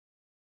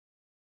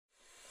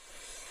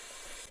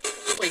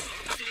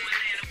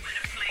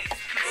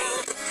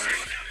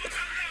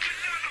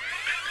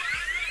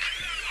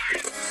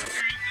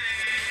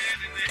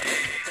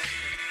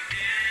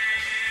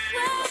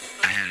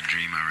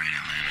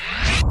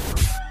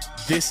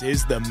This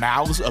is the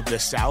Mouths of the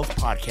South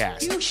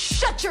podcast. You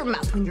shut your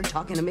mouth when you're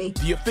talking to me.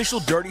 The official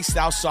Dirty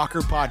South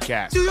Soccer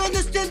podcast. Do you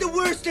understand the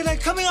words that are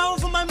coming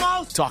out of my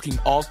mouth? Talking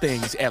all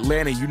things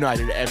Atlanta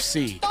United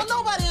FC. Don't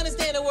nobody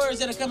understand the words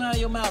that are coming out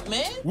of your mouth,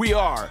 man. We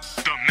are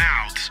the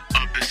Mouths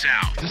of the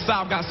South. The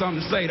South got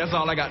something to say. That's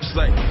all I got to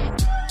say.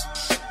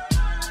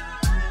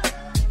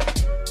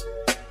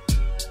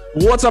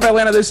 What's up,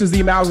 Atlanta? This is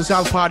the Mouths of the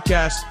South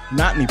podcast,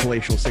 not in the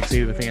palatial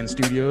 680 of the Fan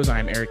Studios.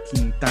 I'm Eric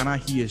Quintana.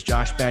 He is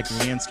Josh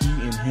Bagriansky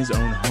in his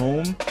own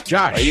home.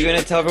 Josh. Are you going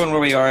to tell everyone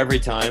where we are every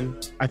time?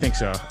 I think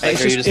so. Like, are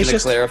you just going to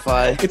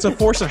clarify? It's a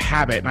force of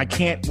habit, and I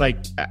can't, I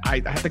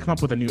have to come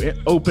up with a new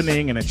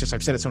opening, and it's just,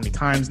 I've said it so many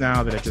times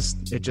now that it's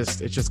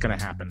just going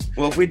to happen.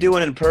 Well, if we do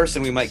it in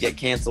person, we might get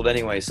canceled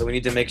anyway, so we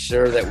need to make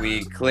sure that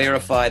we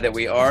clarify that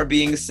we are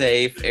being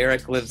safe.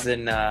 Eric lives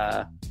in,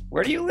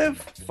 where do you live?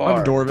 Far.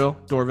 I'm Dorville.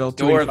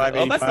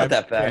 Oh, that's not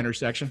that bad.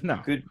 Intersection.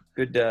 No.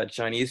 Good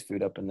Chinese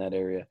food up in that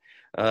area.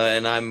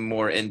 And I'm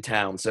more in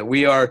town. So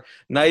we are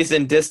nice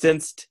and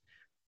distanced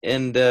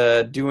and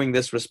doing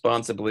this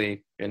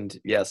responsibly. And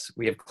yes,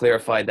 we have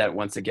clarified that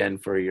once again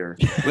for your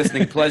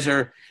listening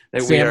pleasure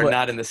that we are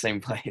not in the same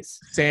place.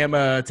 Sam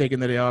taking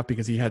the day off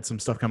because he had some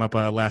stuff come up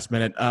last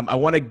minute. I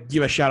want to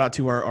give a shout out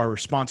to our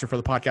sponsor for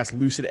the podcast,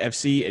 Lucid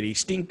FC, a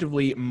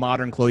distinctively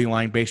modern clothing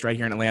line based right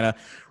here in Atlanta.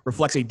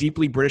 Reflects a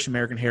deeply British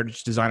American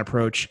heritage design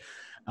approach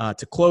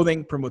to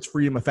clothing, promotes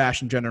freedom of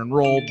fashion, gender, and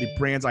role. The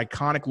brand's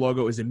iconic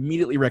logo is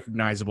immediately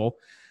recognizable.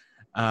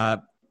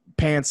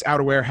 Pants,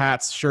 outerwear,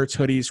 hats, shirts,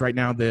 hoodies. Right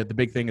now, the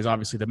big thing is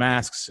obviously the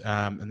masks,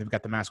 and they've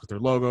got the masks with their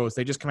logos.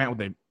 They just come out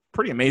with a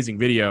pretty amazing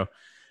video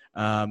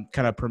kind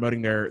of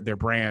promoting their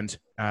brand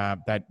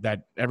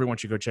that everyone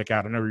should go check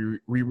out. I know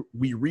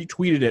we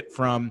retweeted it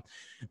from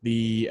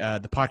the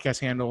podcast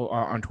handle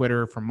on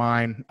Twitter, from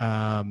mine,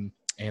 and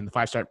the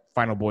 5-Star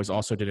Final Boys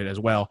also did it as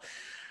well.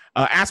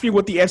 Ask me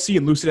what the FC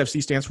and Lucid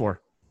FC stands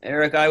for.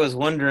 Eric, I was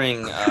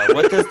wondering,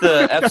 what does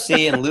the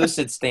FC and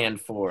Lucid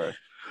stand for?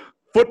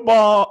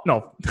 Footwear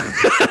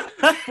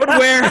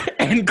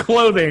and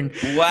clothing.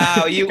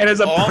 Wow, it is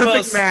a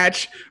perfect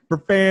match for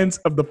fans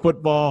of the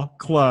football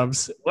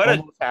clubs.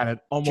 Almost had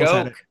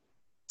it.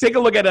 Take a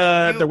look at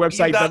their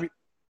website. Go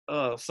ahead.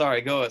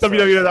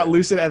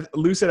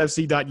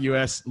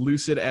 www.lucidfc.us.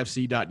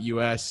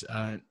 Lucidfc.us.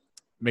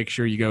 Make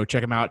sure you go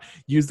check them out.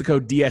 Use the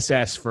code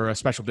DSS for a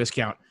special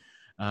discount,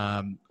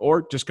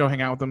 or just go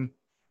hang out with them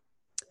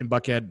in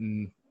Buckhead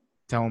and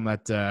tell them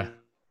that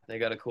they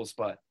got a cool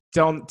spot.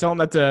 Tell them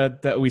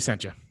that we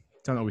sent you.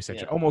 Tell them that we sent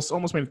you.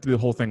 Almost made it through the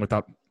whole thing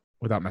without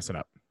messing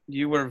up.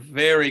 You were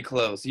very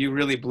close. You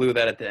really blew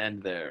that at the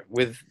end there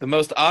with the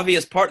most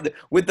obvious part,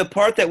 with the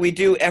part that we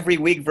do every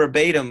week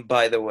verbatim,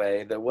 by the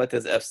way, the what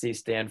does FC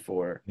stand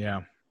for?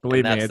 Yeah.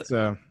 Believe me, it's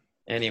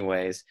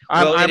anyways.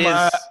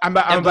 I'm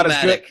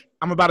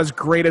about as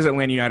great as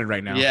Atlanta United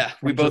right now. Yeah,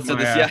 we both said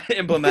this. Yeah,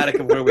 emblematic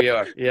of where we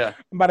are. Yeah.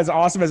 I'm about as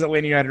awesome as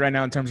Atlanta United right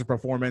now in terms of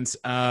performance.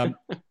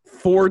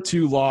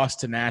 4-2 loss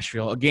to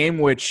Nashville, a game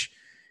which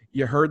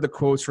you heard the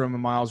quotes from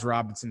Miles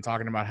Robinson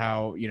talking about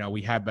how,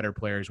 we have better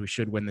players. We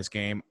should win this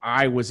game.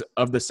 I was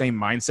of the same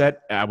mindset.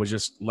 I was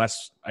just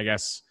less, I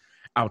guess,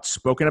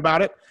 outspoken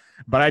about it.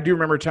 But I do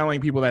remember telling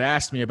people that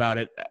asked me about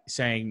it,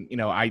 saying,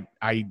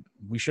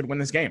 we should win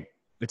this game.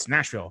 It's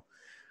Nashville.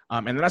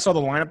 And then I saw the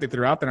lineup they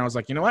threw out there, and I was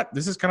like, you know what?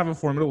 This is kind of a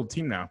formidable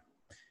team now.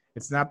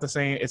 It's not the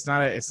same. It's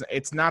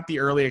not the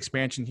early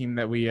expansion team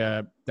that we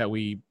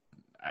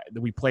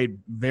played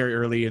very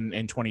early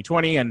in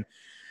 2020, and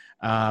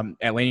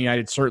Atlanta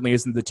United certainly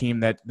isn't the team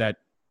that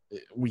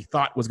we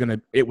thought was gonna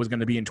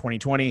be in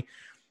 2020.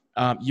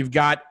 You've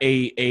got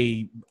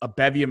a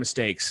bevy of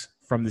mistakes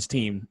from this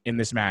team in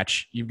this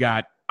match. You've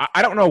got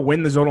I don't know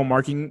when the zonal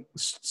marking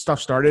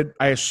stuff started.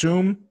 I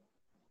assume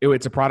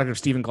it's a product of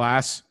Stephen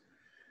Glass.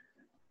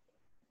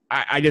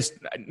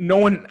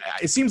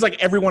 It seems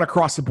like everyone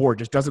across the board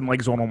just doesn't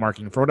like zonal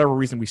marking. For whatever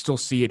reason, we still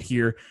see it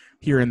here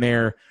and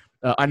there,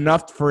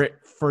 enough for it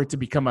to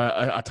become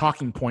a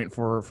talking point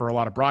for a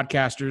lot of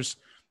broadcasters.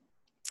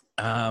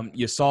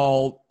 You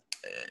saw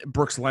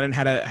Brooks Lennon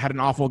had an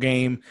awful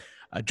game.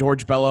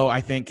 George Bello,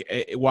 I think,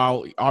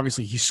 while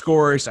obviously he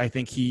scores, I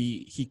think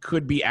he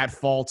could be at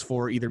fault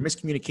for either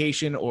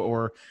miscommunication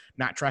or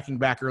not tracking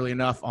back early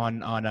enough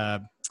on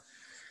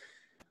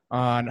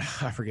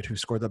I forget who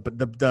scored the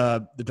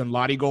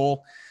Dunladi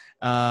goal.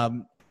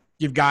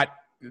 You've got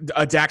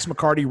Dax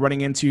McCarty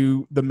running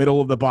into the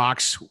middle of the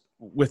box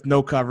with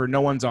no cover,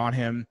 no one's on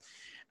him.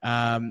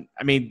 A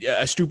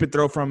stupid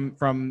throw from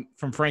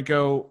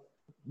Franco.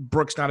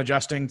 Brooks not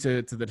adjusting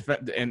to the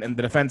defense, and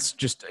the defense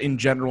just in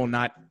general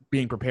not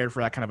being prepared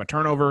for that kind of a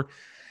turnover.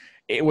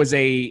 It was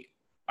a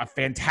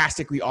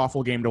fantastically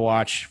awful game to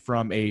watch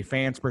from a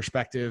fan's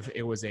perspective.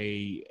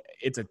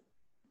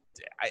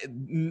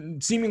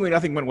 Seemingly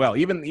nothing went well.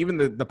 Even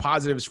the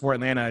positives for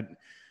Atlanta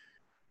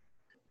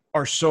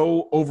are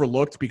so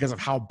overlooked because of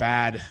how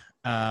bad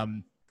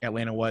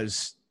Atlanta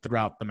was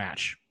throughout the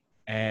match.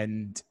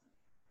 And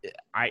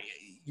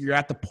you're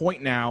at the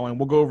point now, and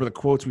we'll go over the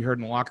quotes we heard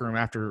in the locker room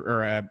after,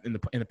 or in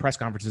the press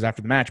conferences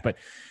after the match. But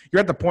you're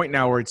at the point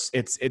now where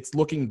it's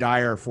looking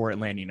dire for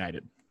Atlanta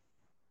United.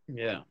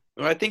 Yeah.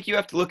 Well, I think you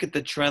have to look at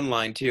the trend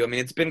line too. I mean,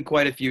 it's been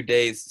quite a few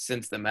days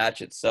since the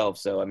match itself.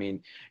 So, I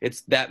mean,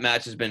 that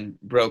match has been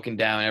broken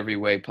down every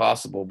way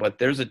possible. But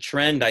there's a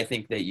trend, I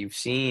think, that you've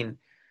seen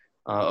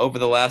over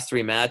the last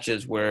 3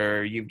 matches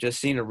where you've just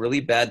seen a really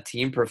bad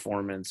team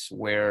performance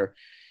where,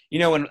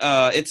 and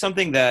it's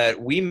something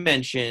that we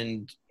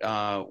mentioned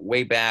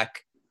way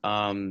back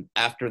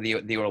after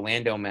the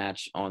Orlando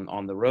match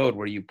on the road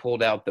where you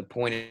pulled out the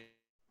point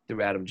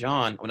through Adam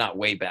John. Well, not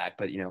way back,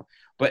 but,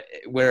 but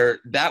where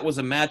that was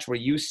a match where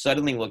you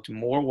suddenly looked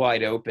more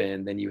wide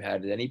open than you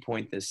had at any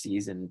point this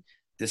season,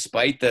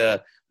 despite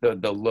the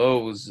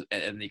lows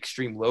and the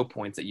extreme low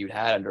points that you'd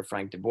had under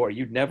Frank DeBoer.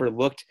 You'd never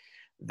looked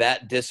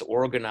that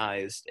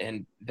disorganized,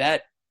 and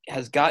that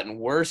has gotten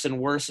worse and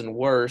worse and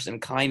worse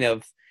and kind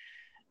of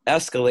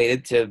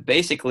escalated to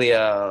basically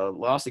a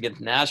loss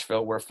against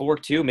Nashville where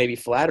 4-2 maybe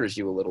flatters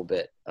you a little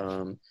bit.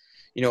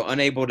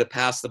 Unable to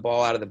pass the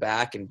ball out of the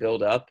back and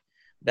build up.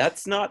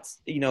 That's not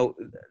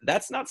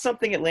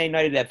something Atlanta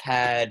United have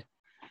had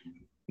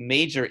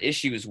major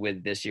issues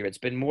with this year. It's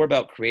been more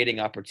about creating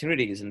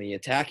opportunities in the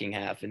attacking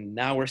half, and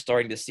now we're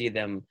starting to see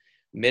them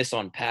miss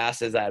on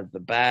passes out of the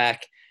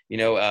back.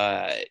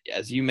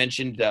 As you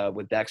mentioned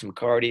with Dax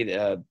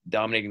McCarty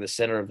dominating the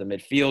center of the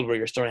midfield, where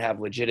you're starting to have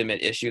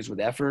legitimate issues with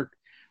effort,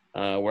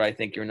 where I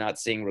think you're not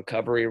seeing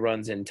recovery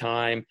runs in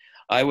time.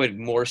 I would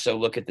more so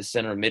look at the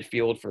center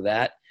midfield for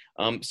that.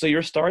 So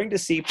you're starting to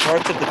see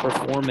parts of the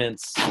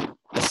performance,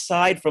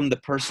 aside from the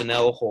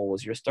personnel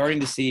holes, you're starting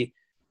to see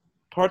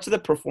parts of the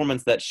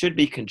performance that should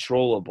be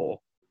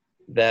controllable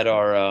that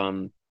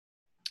are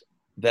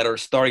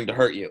starting to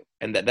hurt you.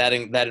 And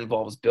that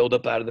involves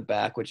build-up out of the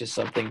back, which is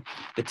something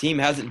the team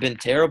hasn't been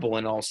terrible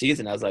in all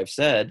season, as I've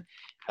said.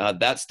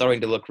 That's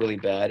starting to look really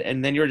bad.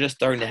 And then you're just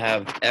starting to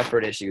have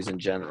effort issues in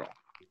general.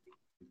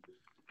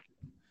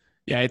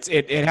 Yeah,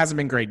 it hasn't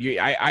been great.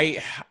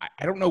 I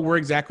don't know where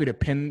exactly to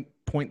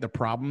pinpoint the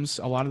problems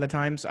a lot of the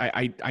times.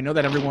 I know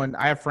that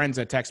I have friends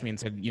that text me and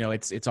said,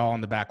 it's all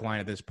on the back line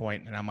at this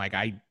point. And I'm like,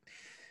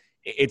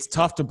 it's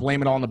tough to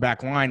blame it all on the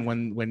back line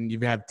when you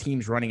have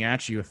teams running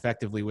at you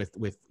effectively with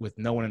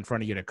no one in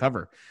front of you to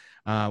cover,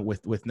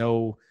 with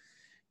no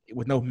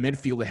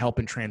midfield to help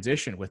in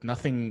transition, with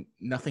nothing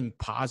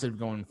positive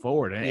going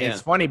forward. And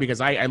It's funny because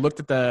I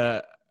looked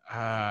at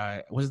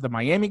was it the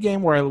Miami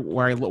game where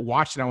I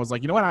watched it and I was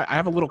like, you know what, I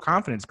have a little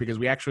confidence because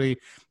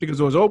it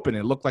was open.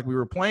 It looked like we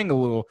were playing a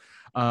little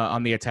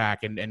on the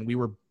attack and we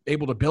were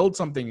able to build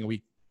something, and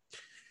we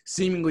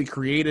seemingly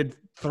created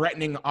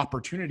threatening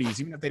opportunities,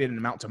 even if they didn't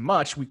amount to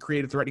much. We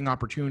created threatening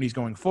opportunities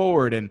going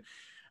forward, and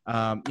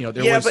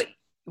but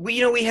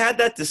we had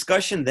that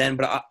discussion then.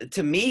 But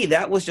to me,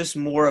 that was just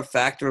more a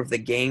factor of the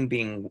game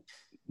being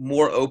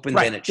more open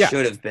than it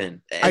should have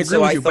been. And I agree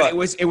with you, but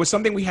it was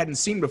something we hadn't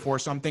seen before.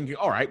 So I'm thinking,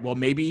 all right, well,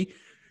 maybe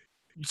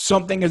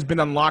something has been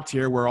unlocked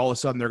here where all of a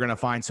sudden they're going to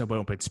find some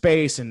open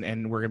space and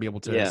we're going to be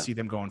able to see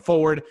them going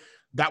forward.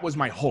 That was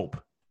my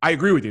hope. I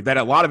agree with you that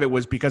a lot of it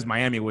was because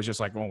Miami was just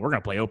like, well, we're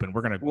going to play open.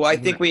 I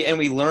think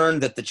we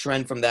learned that the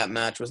trend from that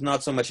match was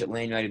not so much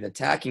Atlanta United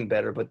attacking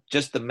better, but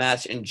just the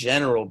match in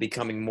general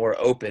becoming more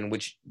open,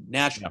 which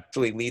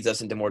naturally leads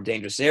us into more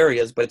dangerous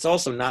areas, but it's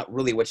also not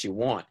really what you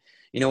want.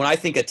 When I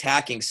think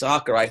attacking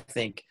soccer, I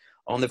think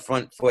on the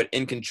front foot,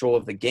 in control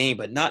of the game,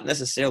 but not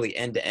necessarily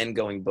end-to-end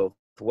going both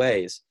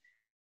ways.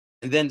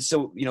 And then,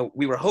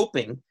 we were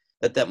hoping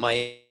that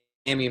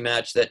Miami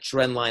match, that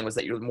trend line was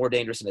that you're more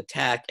dangerous in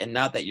attack and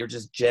not that you're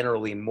just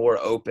generally more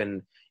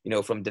open,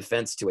 from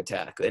defense to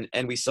attack.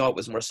 And we saw it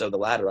was more so the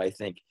latter, I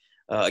think,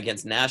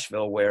 against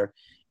Nashville where,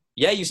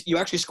 you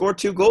actually scored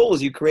 2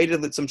 goals. You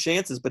created some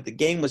chances, but the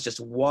game was just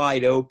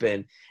wide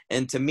open.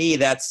 And to me,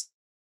 that's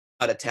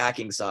not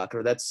attacking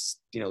soccer. That's,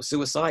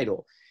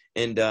 suicidal.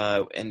 And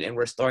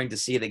we're starting to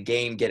see the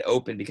game get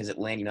open because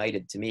Atlanta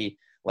United, to me,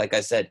 like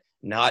I said,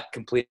 not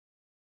complete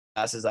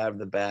passes out of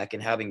the back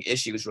and having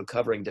issues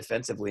recovering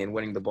defensively and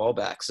winning the ball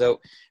back.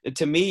 So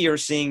to me, you're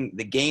seeing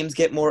the games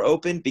get more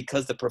open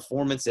because the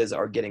performances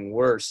are getting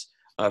worse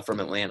from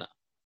Atlanta.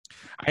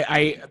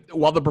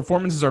 While the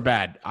performances are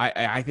bad,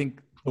 I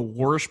think the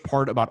worst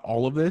part about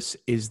all of this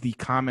is the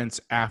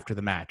comments after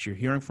the match. You're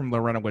hearing from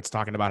Larentowicz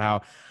talking about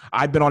how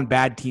I've been on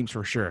bad teams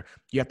for sure.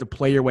 You have to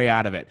play your way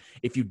out of it.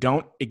 If you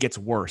don't, it gets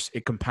worse.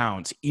 It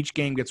compounds. Each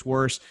game gets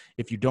worse.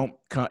 If you don't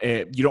want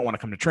to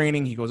come to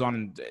training. He goes on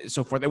and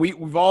so forth.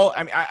 We've all.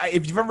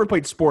 If you've ever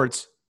played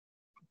sports,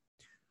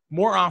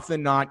 more often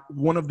than not,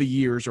 one of the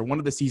years or one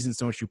of the seasons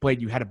in which you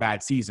played, you had a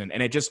bad season,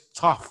 and it's just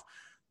tough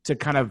to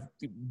kind of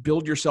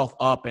build yourself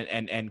up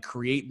and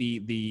create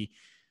the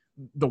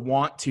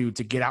want to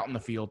get out in the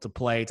field, to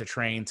play, to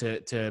train,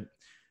 to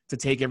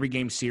take every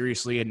game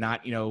seriously and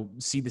not,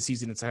 see the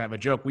season as kind of a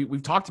joke.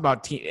 We've talked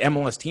about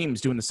MLS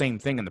teams doing the same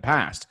thing in the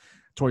past.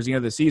 Towards the end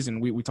of the season,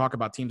 we talk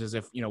about teams as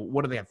if,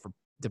 what do they have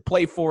to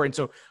play for? And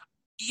so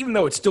even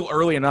though it's still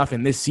early enough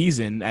in this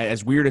season,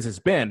 as weird as it's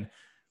been,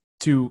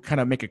 to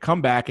kind of make a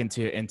comeback and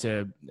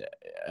to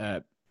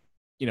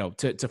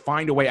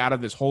find a way out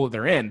of this hole that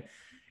they're in.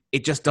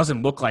 It just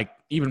doesn't look like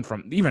even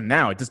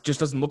now, it just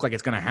doesn't look like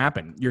it's going to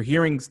happen. You're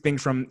hearing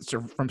things from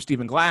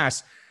Stephen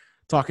Glass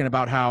talking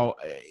about how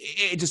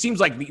it just seems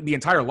like the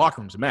entire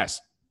locker room's a mess.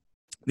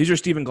 These are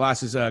Stephen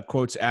Glass's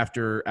quotes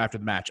after the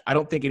match. I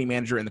don't think any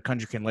manager in the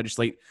country can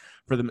legislate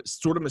for the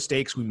sort of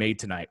mistakes we made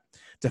tonight.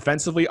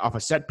 Defensively, off a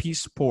set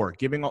piece, poor.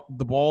 Giving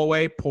the ball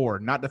away, poor.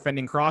 Not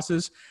defending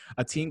crosses.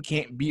 A team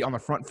can't be on the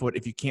front foot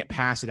if you can't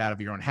pass it out of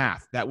your own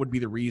half. That would be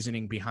the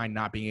reasoning behind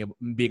not being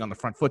on the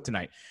front foot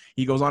tonight.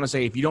 He goes on to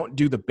say, if you don't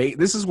do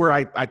this is where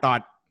I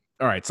thought,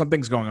 all right,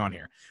 something's going on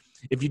here.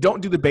 If you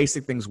don't do the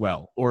basic things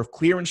well, or if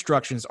clear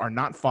instructions are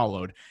not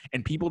followed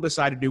and people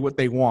decide to do what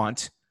they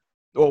want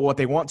or what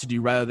they want to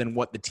do rather than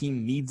what the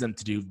team needs them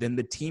to do, then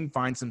the team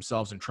finds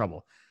themselves in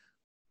trouble.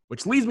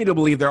 Which leads me to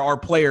believe there are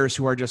players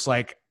who are just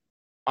like,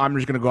 I'm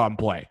just going to go out and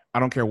play. I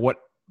don't care what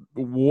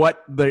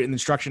the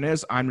instruction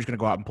is. I'm just going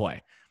to go out and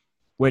play,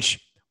 which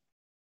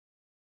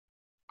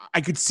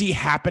I could see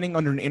happening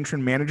under an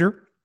interim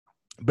manager.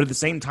 But at the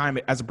same time,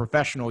 as a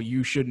professional,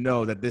 you should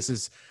know that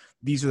these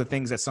are the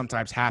things that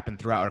sometimes happen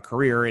throughout a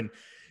career. And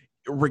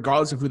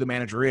regardless of who the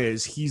manager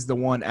is, he's the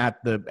one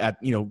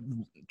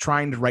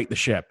trying to right the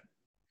ship,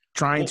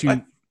 trying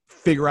to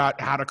figure out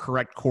how to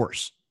correct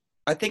course.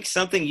 I think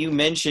something you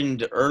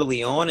mentioned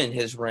early on in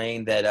his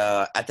reign that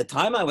at the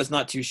time I was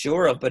not too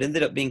sure of, but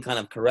ended up being kind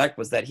of correct,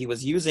 was that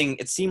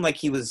it seemed like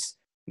he was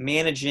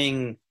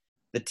managing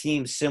the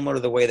team similar to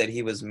the way that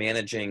he was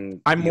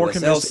managing I'm more USL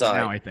convinced side.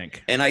 now, I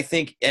think. And I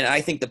think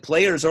the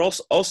players are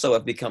also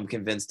have become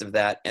convinced of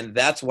that. And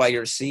that's why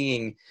you're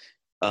seeing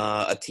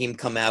a team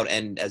come out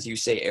and, as you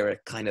say,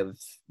 Eric, kind of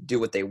do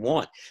what they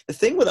want. The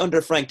thing with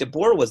under Frank de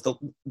Boer was the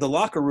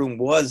locker room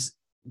was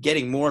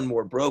getting more and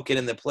more broken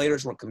and the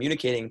players weren't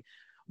communicating.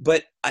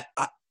 But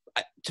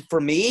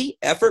for me,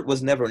 effort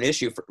was never an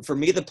issue. For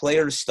me, the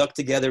players stuck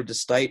together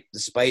despite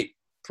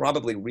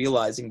probably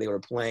realizing they were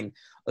playing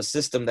a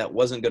system that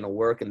wasn't going to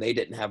work and they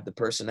didn't have the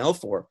personnel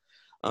for.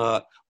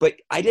 But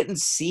I didn't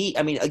see –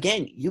 I mean,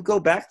 again, you go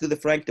back through the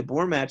Frank de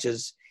Boer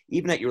matches,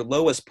 even at your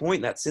lowest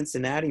point, that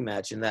Cincinnati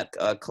match and that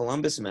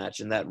Columbus match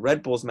and that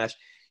Red Bulls match,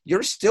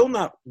 you're still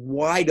not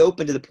wide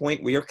open to the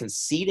point where you're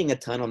conceding a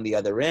ton on the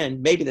other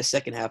end. Maybe the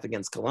second half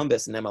against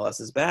Columbus and MLS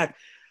is back.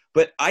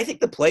 But I think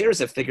the players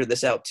have figured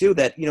this out too,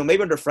 that,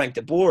 maybe under Frank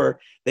de Boer,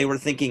 they were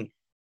thinking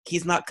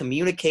he's not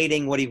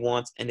communicating what he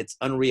wants and it's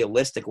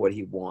unrealistic what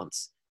he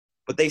wants.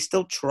 But they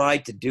still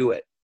tried to do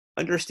it.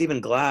 Under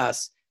Stephen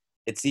Glass,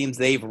 it seems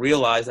they've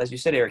realized, as you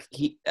said, Eric,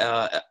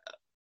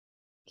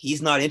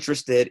 he's not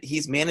interested.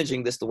 He's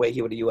managing this the way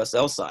he would a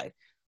USL side.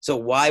 So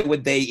why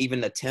would they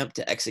even attempt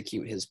to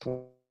execute his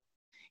plan,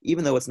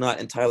 even though it's not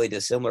entirely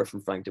dissimilar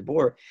from Frank de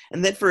Boer?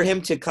 And then for him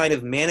to kind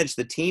of manage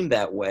the team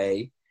that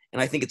way,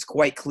 and I think it's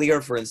quite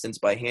clear, for instance,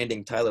 by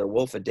handing Tyler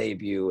Wolff a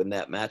debut in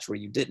that match where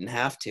you didn't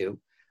have to,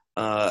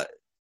 and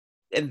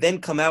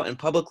then come out and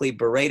publicly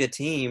berate a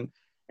team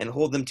and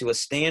hold them to a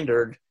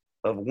standard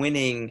of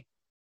winning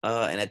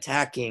and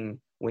attacking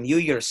when you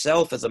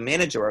yourself as a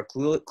manager are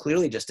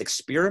clearly just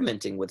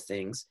experimenting with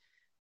things.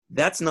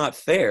 That's not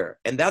fair,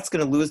 and that's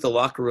going to lose the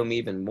locker room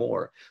even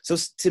more. So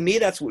to me,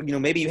 that's what,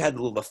 maybe you had a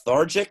little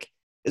lethargic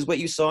is what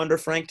you saw under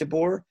Frank de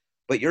Boer,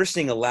 but you're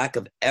seeing a lack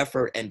of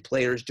effort and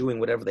players doing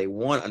whatever they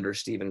want under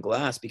Stephen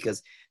Glass,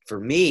 because for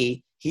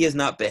me, he has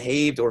not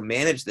behaved or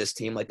managed this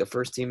team like the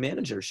first team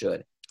manager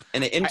should.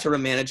 And an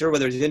interim manager,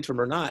 whether he's interim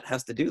or not,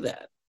 has to do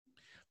that.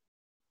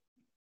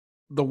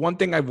 The one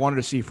thing I wanted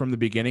to see from the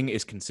beginning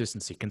is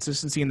consistency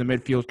in the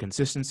midfield,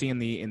 consistency in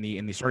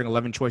the starting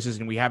 11 choices,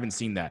 and we haven't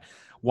seen that.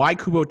 Why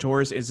Cubo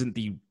Torres isn't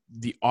the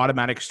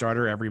automatic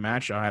starter every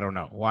match, I don't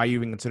know. Why you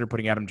even consider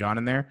putting Adam John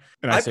in there?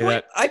 And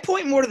I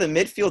point more to the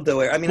midfield,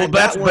 though. I mean,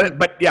 well,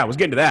 but yeah, I was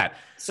getting to that.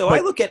 So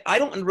I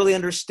don't really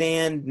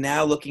understand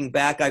now looking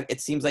back.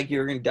 It seems like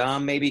Jurgen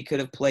Damm maybe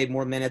could have played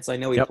more minutes. I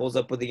know he pulls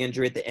up with the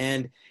injury at the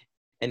end.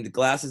 And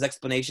Glass's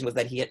explanation was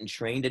that he hadn't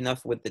trained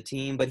enough with the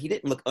team, but he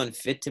didn't look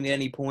unfit to me at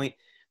any point.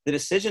 The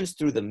decisions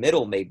through the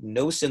middle made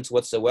no sense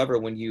whatsoever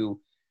when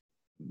you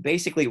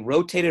basically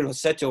rotated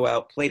Rossetto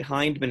out, played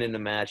Hindman in the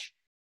match,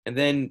 and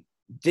then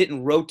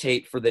didn't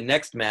rotate for the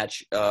next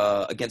match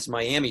against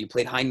Miami. You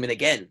played Hindman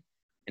again,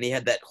 and he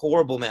had that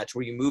horrible match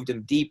where you moved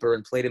him deeper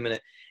and played him in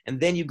it. And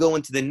then you go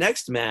into the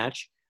next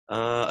match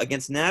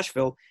against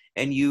Nashville,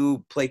 and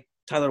you play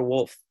Tyler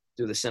Wolff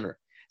through the center.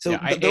 So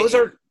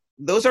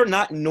those are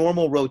not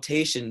normal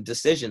rotation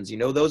decisions.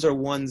 Those are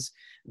ones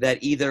that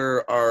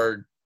either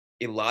are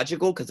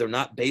illogical because they're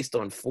not based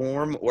on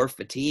form or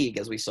fatigue,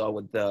 as we saw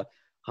with the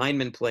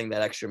Hindman playing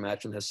that extra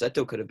match when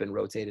Rossetto could have been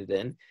rotated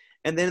in.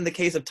 And then in the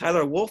case of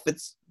Tyler Wolff,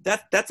 that's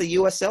a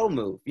USL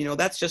move.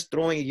 That's just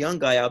throwing a young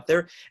guy out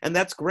there, and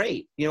that's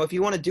great. If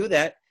you want to do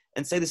that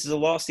and say this is a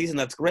lost season,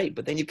 that's great.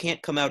 But then you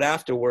can't come out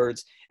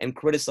afterwards and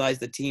criticize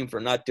the team for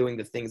not doing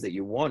the things that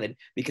you wanted,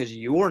 because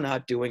you're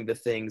not doing the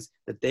things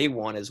that they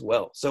want as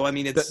well. So, I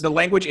mean, it's the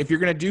language. If you're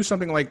going to do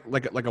something like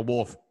a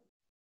Wolff,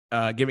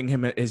 giving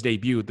him his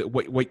debut, the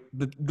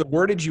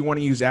wordage you want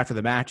to use after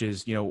the match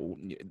is,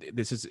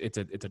 it's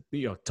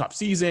a tough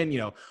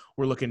season.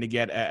 We're looking to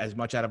get as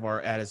much out of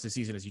the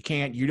season as you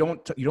can. You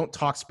don't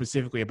talk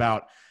specifically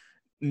about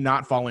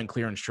not following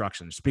clear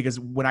instructions, because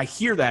when I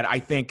hear that, I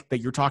think that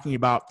you're talking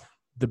about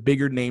the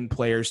bigger name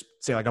players,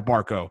 say like a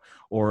Barco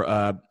or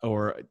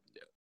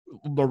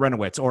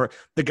Lorenowitz, or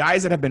the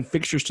guys that have been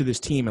fixtures to this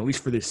team, at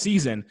least for this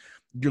season.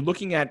 You're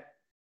looking at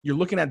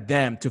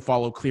them to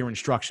follow clear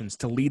instructions,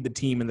 to lead the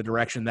team in the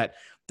direction that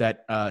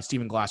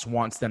Stephen Glass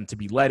wants them to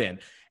be led in.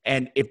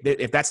 And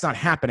if that's not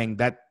happening,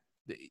 that,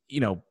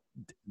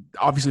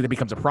 obviously that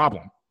becomes a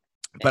problem.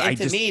 But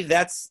to me,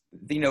 that's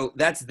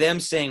them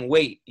saying,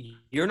 wait,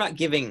 you're not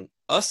giving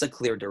us a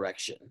clear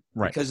direction,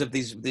 right? Because of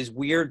these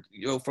weird,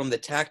 from the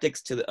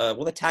tactics to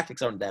the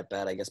tactics aren't that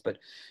bad, I guess, but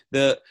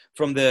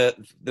from the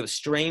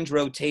strange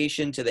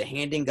rotation to the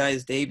handing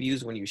guys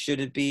debuts when you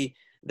shouldn't be.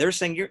 They're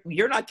saying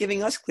you're not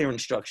giving us clear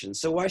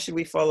instructions, so why should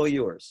we follow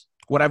yours?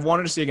 What I've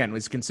wanted to see again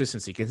was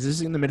consistency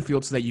in the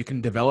midfield, so that you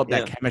can develop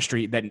that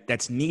chemistry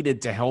that's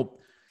needed to help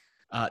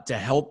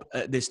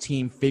this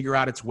team figure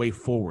out its way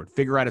forward,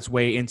 figure out its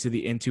way into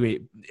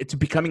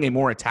becoming a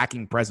more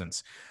attacking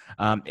presence.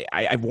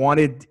 I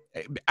wanted,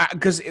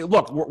 because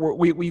look,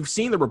 we've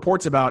seen the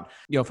reports about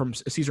from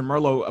Cesar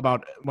Merlo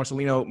about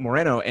Marcelino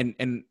Moreno,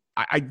 and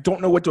I don't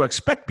know what to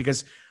expect,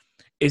 because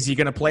is he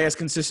going to play as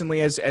consistently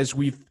as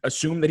we've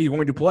assumed that he's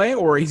going to play,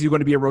 or is he going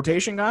to be a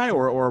rotation guy,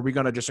 or are we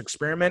going to just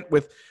experiment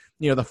with,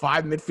 the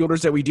 5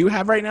 midfielders that we do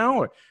have right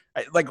now?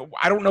 I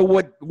don't know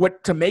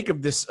what to make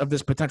of this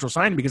potential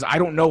signing, because I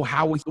don't know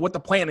what the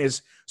plan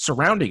is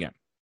surrounding him.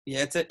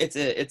 Yeah,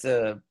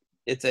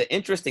 it's an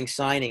interesting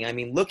signing. I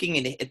mean,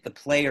 looking at the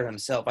player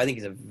himself, I think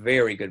he's a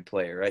very good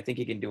player. I think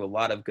he can do a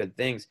lot of good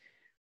things.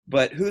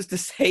 But who's to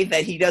say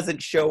that he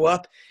doesn't show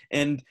up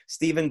and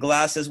Stephen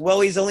Glass says, well,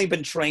 he's only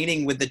been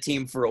training with the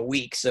team for a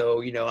week,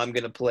 so I'm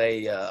gonna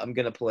play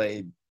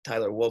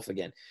Tyler Wolff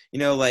again.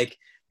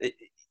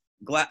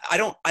 Glass. I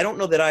don't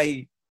know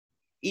that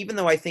even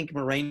though I think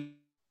Moreno is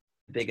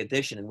a big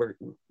addition, and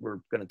we're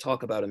gonna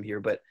talk about him here,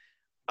 but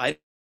I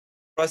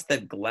trust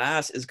that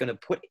Glass is gonna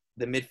put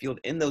the midfield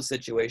in those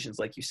situations,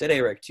 like you said,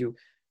 Eric, to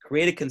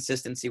create a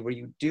consistency where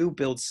you do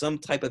build some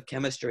type of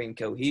chemistry and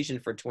cohesion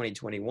for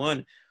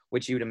 2021.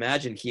 Which you'd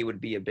imagine he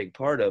would be a big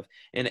part of.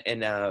 And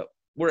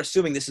we're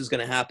assuming this is going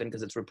to happen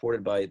because it's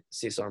reported by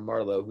Cesar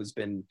Marlo, who's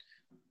been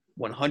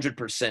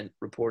 100%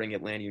 reporting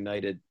Atlanta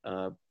United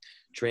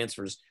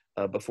transfers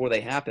before they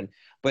happen.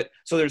 But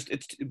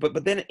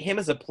then him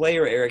as a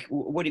player, Eric,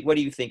 what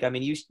do you think? I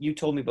mean, you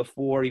told me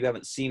before you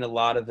haven't seen a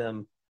lot of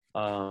him.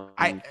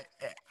 I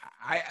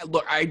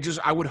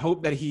would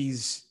hope that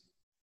he's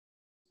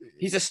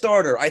a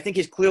starter. I think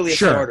he's clearly a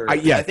starter. I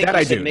think that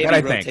I do. Maybe that I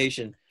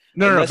rotation. Think.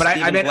 No, but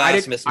I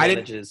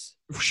didn't.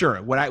 Sure.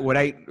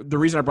 The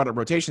reason I brought up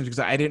rotation is because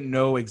I didn't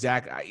know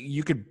exactly.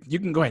 You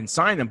can go ahead and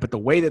sign them, but the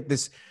way that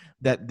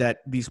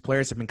these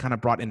players have been kind of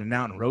brought in and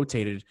out and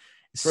rotated,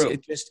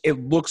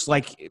 it looks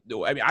like.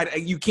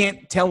 You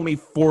can't tell me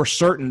for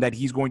certain that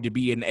he's going to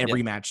be an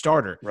every match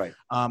starter. Right.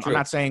 I'm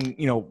not saying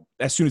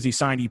as soon as he's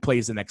signed he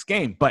plays the next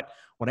game, but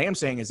what I am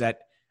saying is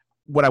that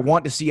what I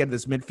want to see out of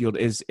this midfield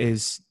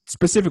is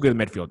specifically the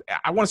midfield.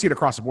 I want to see it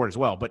across the board as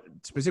well, but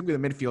specifically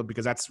the midfield,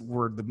 because that's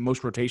where the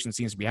most rotation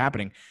seems to be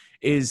happening,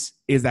 is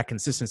that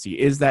consistency,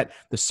 is that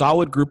the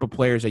solid group of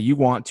players that you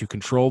want to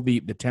control the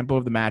tempo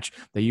of the match,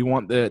 that you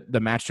want the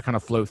match to kind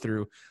of flow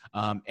through,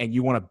 and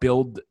you want to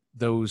build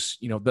those,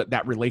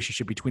 that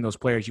relationship between those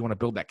players. You want to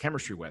build that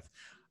chemistry with.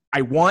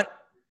 I want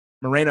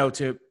Moreno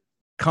to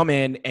come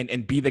in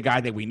and be the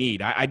guy that we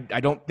need. I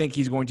don't think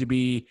he's going to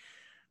be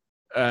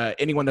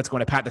anyone that's going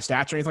to pat the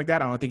stats or anything like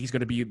that. I don't think he's going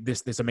to be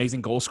this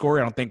amazing goal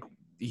scorer. I don't think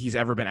he's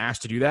ever been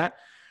asked to do that.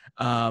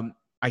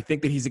 I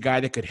think that he's a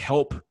guy that could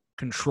help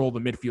control the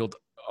midfield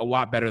a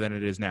lot better than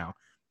it is now.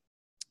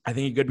 I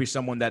think he could be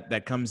someone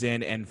that comes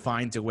in and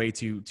finds a way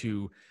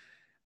to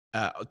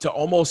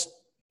almost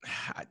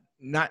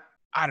not,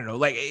 I don't know,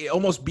 like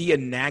almost be a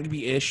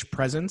Nagby-ish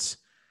presence.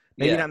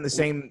 Maybe not in the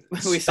same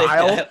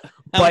style,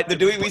 but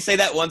we say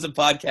that once a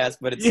podcast,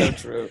 but it's so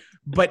true.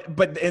 But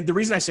the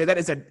reason I say that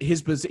is that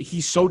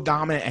he's so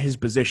dominant at his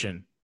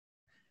position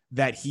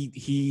that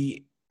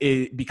he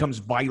becomes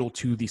vital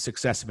to the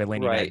success of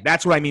Atlanta United.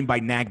 That's what I mean by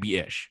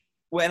Nagby-ish.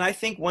 Well, and I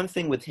think one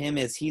thing with him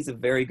is he's a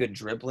very good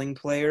dribbling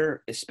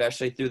player,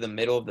 especially through the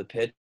middle of the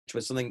pitch, which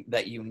was something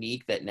that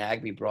unique that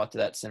Nagby brought to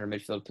that center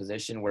midfield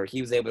position, where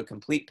he was able to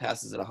complete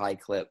passes at a high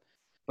clip.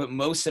 But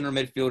most center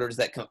midfielders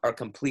that are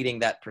completing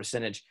that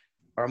percentage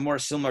are more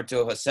similar to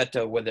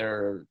Rossetto,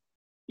 where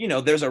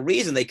there's a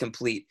reason they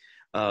complete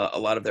a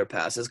lot of their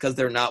passes, because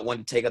they're not one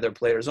to take other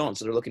players on.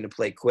 So they're looking to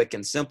play quick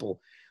and simple.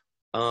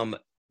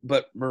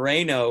 But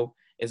Moreno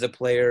is a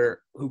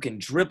player who can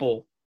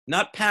dribble,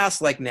 not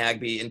pass like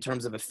Nagby in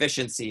terms of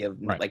efficiency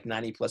of like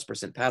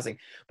 90+% passing,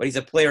 but he's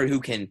a player who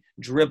can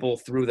dribble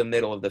through the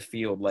middle of the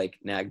field like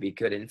Nagby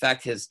could. In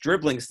fact, his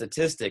dribbling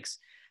statistics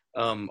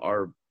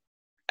are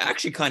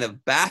actually kind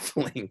of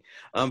baffling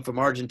from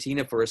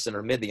Argentina for a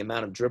center mid, the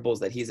amount of dribbles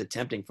that he's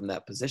attempting from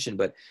that position.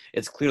 But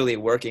it's clearly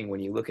working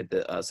when you look at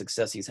the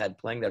success he's had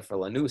playing there for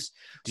Lanús.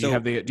 Do you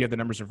have the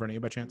numbers in front of you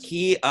by chance?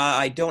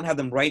 I don't have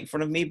them right in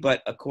front of me,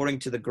 but according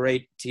to the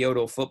great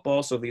Teodo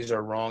Football, so if these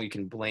are wrong, you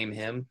can blame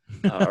him,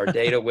 our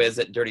data whiz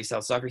at Dirty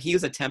South Soccer. He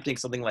was attempting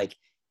something like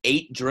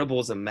 8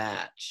 dribbles a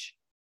match,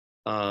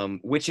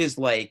 which is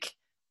like.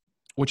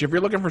 Which, if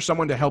you're looking for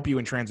someone to help you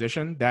in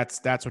transition,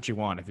 that's what you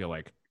want, I feel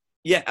like.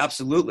 Yeah,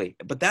 absolutely.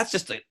 But that's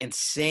just an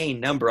insane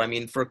number. I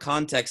mean, for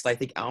context, I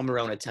think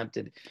Almiron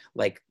attempted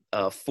like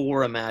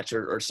 4 a match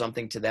or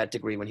something to that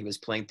degree when he was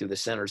playing through the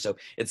center. So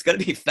it's going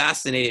to be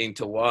fascinating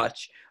to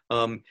watch.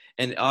 And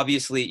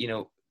obviously, you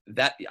know,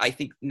 that I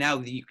think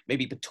now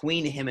maybe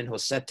between him and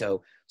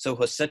Rossetto, so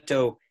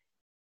Rossetto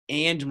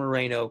and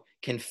Moreno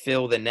can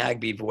fill the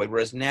Nagbe void,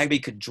 whereas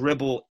Nagbe could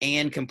dribble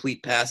and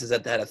complete passes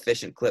at that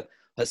efficient clip.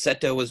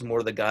 Rossetto was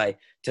more the guy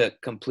to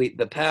complete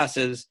the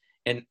passes,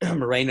 and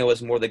Moreno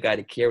was more the guy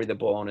to carry the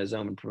ball on his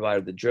own and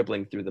provide the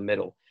dribbling through the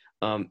middle.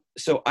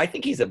 So I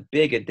think he's a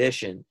big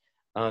addition.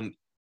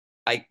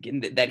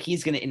 That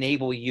he's going to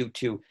enable you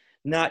to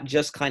not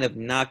just kind of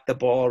knock the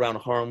ball around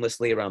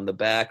harmlessly around the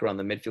back, around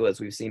the midfield,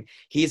 as we've seen.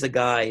 He's a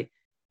guy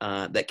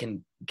that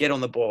can get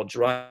on the ball,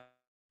 drive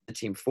the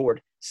team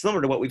forward,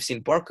 similar to what we've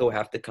seen Barco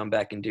have to come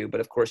back and do.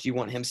 But, of course, you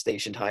want him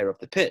stationed higher up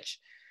the pitch.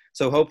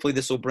 So hopefully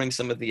this will bring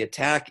some of the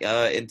attack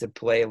into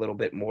play a little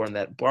bit more, and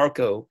that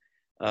Barco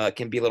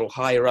can be a little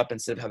higher up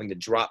instead of having to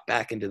drop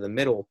back into the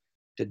middle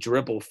to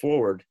dribble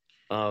forward.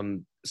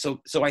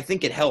 So I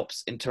think it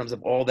helps in terms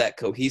of all that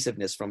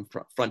cohesiveness from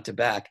front to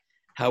back.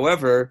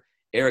 However,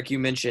 Eric, you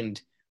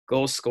mentioned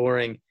goal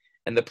scoring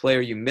and the player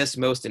you miss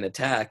most in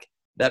attack.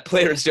 That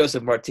player is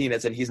Josef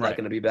Martinez, and he's not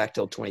going to be back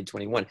till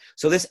 2021.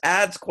 So this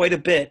adds quite a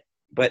bit,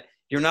 but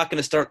you're not going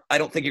to start – I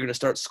don't think you're going to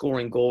start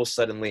scoring goals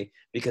suddenly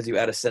because you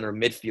add a center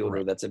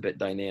midfielder that's a bit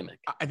dynamic.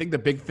 I think the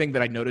big thing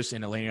that I noticed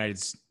in Atlanta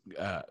United's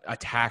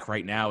attack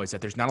right now is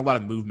that there's not a lot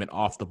of movement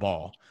off the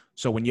ball.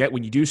 So when you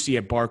do see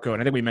a Barco,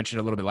 and I think we mentioned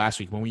it a little bit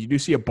last week, when you do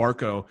see a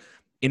Barco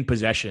in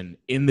possession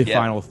in the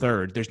final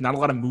third, there's not a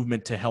lot of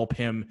movement to help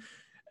him.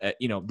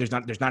 There's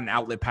not an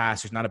outlet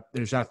pass. There's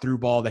not a through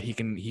ball that he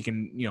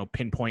can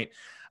pinpoint.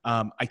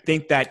 I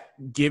think that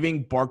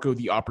giving Barco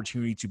the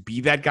opportunity to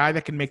be that guy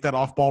that can make that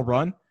off ball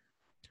run,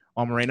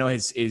 while Moreno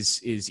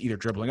is either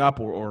dribbling up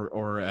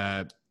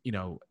or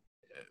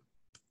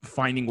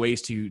finding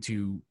ways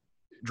to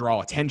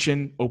draw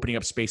attention, opening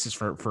up spaces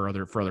for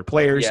other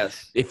players.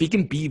 Yes. If he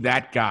can be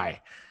that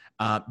guy,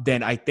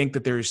 then I think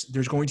that there's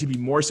going to be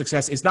more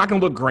success. It's not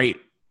going to look great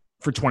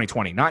for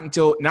 2020. Not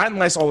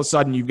unless all of a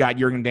sudden you've got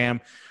Jürgen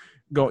Damm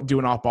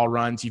doing off-ball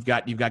runs. You've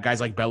got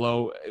guys like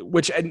Bello,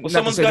 which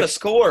someone's got to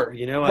score.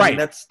 I mean,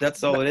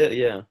 that's all it is.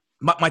 Yeah.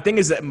 My thing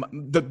is that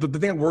the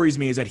thing that worries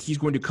me is that he's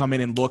going to come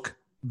in and look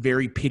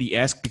very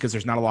Pity-esque because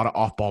there's not a lot of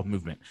off-ball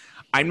movement.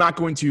 I'm not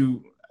going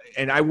to,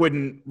 and I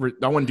wouldn't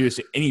do this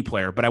to any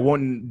player, but I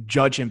wouldn't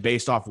judge him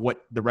based off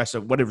what the rest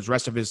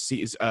of his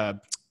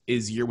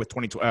year with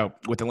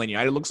with Atlanta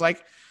United looks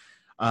like.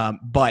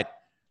 But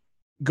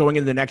going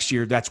into the next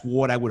year, that's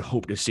what I would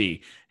hope to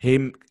see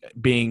him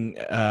being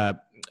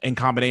in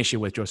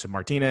combination with Josef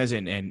Martinez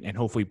and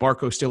hopefully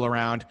Barco still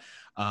around.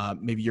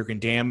 Maybe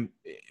Jürgen Damm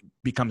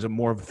becomes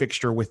more of a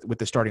fixture with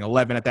the starting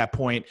 11 at that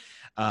point.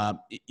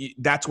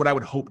 That's what I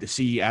would hope to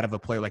see out of a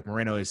player like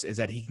Moreno is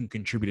that he can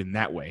contribute in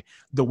that way.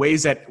 The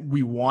ways that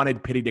we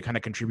wanted Pity to kind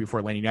of contribute for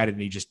Atlanta United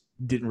and he just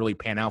didn't really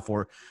pan out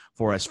for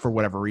us for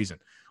whatever reason,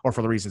 or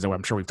for the reasons that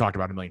I'm sure we've talked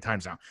about a million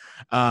times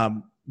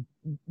now.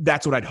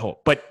 That's what I'd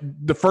hope. But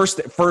the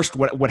first,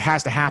 what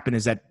has to happen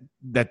is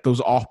that those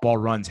off-ball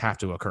runs have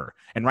to occur.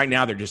 And right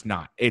now they're just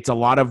not. It's a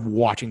lot of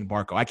watching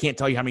Barco. I can't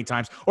tell you how many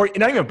times, or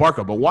not even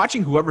Barco, but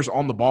watching whoever's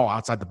on the ball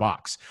outside the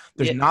box.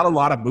 There's not a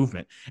lot of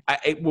movement.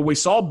 When we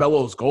saw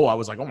Bello's goal, I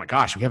was like, oh my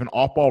gosh, we have an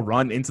off-ball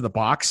run into the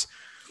box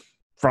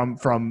from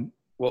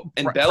Well,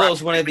 and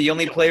Bello's one of the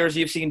only players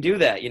you've seen do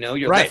that.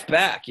 Your left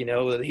back. He's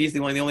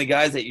one of the only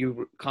guys that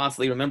you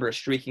constantly remember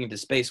streaking into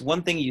space.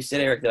 One thing you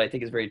said, Eric, that I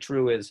think is very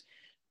true is,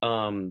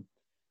 a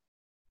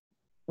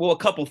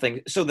couple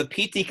things. So the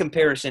PT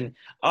comparison,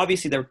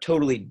 obviously they're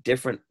totally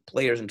different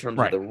players in terms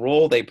of the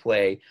role they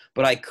play,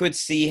 but I could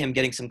see him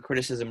getting some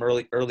criticism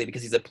early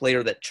because he's a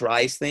player that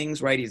tries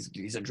things, right? He's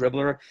a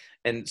dribbler.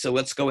 And so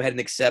let's go ahead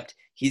and accept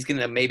he's going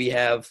to maybe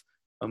have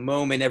a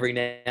moment every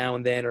now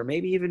and then, or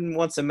maybe even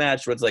once a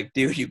match where it's like,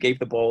 dude, you gave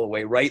the ball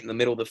away right in the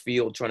middle of the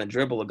field trying to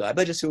dribble a guy.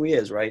 That's just who he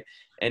is, right?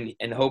 And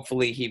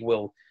hopefully he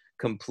will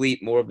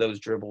complete more of those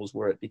dribbles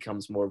where it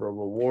becomes more of a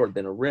reward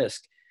than a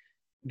risk.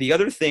 The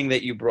other thing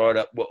that you brought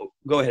up, well,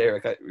 go ahead,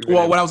 Eric.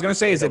 What I was going to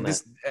say is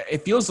that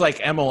it feels like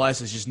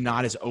MLS is just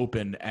not as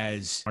open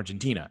as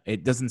Argentina.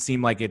 It doesn't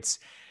seem like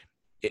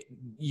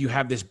you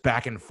have this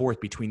back and forth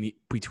between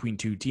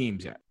two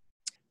teams.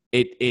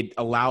 It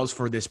allows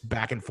for this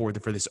back and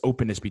forth, for this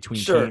openness between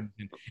teams,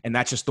 and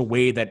that's just the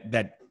way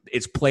that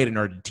it's played in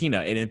Argentina,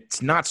 and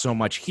it's not so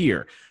much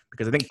here.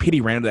 because I think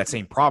Pitti ran into that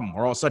same problem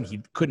where all of a sudden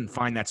he couldn't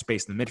find that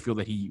space in the midfield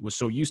that he was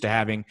so used to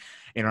having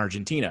in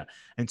Argentina.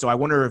 And so I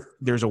wonder if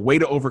there's a way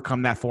to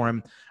overcome that for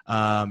him.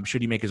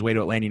 Should he make his way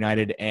to Atlanta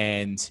United,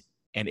 and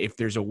if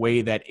there's a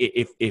way that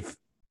if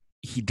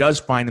he does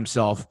find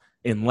himself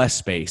in less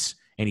space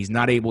and he's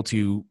not able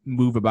to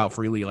move about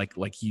freely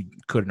like he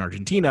could in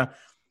Argentina,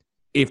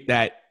 if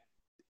that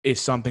is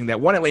something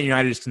that one, Atlanta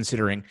United is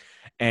considering,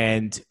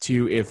 and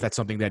two, if that's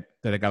something that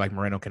a guy like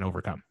Moreno can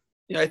overcome.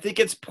 Yeah, I think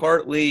it's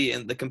partly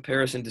in the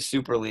comparison to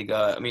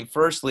Superliga. I mean,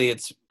 firstly,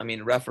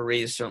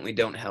 referees certainly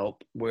don't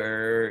help,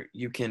 where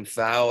you can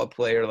foul a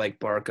player like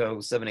Barco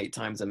 7-8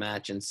 times a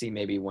match and see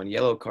maybe one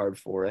yellow card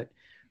for it.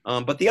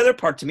 But the other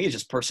part to me is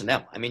just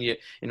personnel. I mean,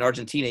 in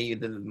Argentina,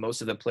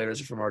 most of the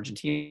players are from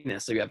Argentina,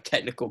 so you have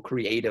technical,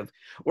 creative,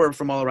 or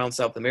from all around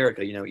South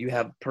America. You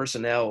have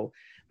personnel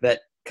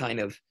that kind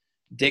of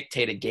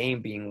dictate a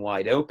game being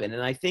wide open.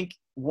 And I think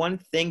one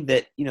thing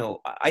that,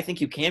 I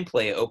think you can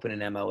play open in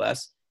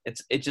MLS.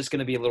 It's just going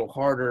to be a little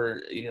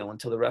harder,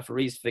 until the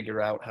referees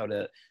figure out how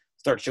to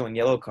start showing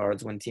yellow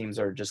cards when teams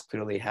are just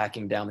clearly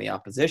hacking down the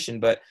opposition.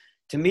 But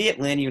to me,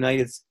 Atlanta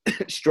United's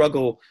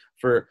struggle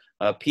for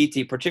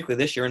Pitti, particularly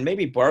this year, and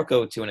maybe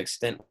Barco to an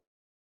extent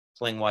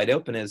playing wide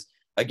open, is,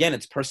 again,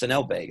 it's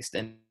personnel based.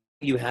 And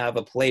you have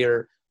a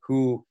player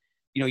who,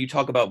 you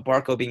talk about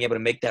Barco being able to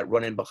make that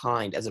run in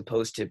behind as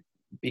opposed to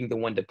being the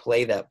one to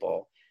play that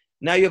ball.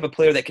 Now you have a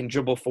player that can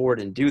dribble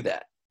forward and do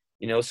that.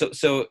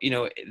 So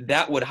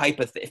that would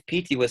if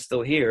Pitti was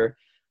still here,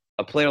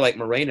 a player like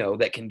Moreno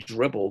that can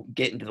dribble,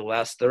 get into the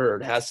last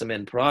third, has some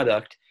end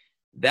product,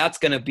 that's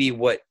going to be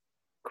what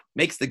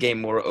makes the game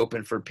more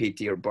open for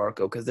Pitti or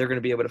Barco, because they're going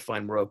to be able to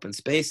find more open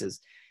spaces.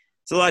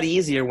 It's a lot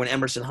easier when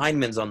Emerson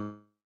Hyndman's on.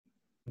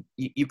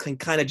 You can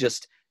kind of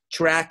just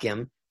track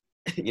him,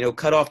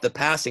 cut off the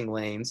passing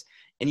lanes,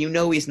 and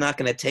he's not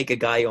going to take a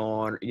guy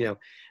on.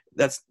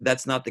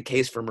 That's not the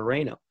case for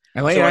Moreno.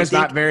 Atlanta is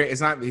not very.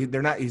 It's not.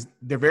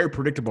 They're very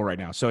predictable right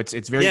now, so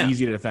it's very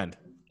easy to defend.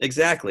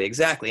 Exactly,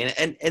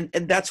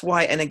 and that's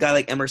why. And a guy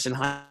like Emerson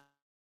Hyndman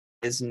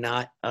is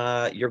not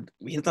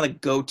he's not a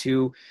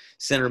go-to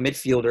center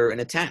midfielder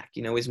in attack.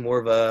 He's more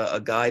of a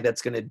guy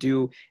that's going to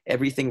do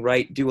everything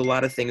right, do a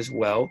lot of things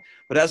well.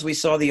 But as we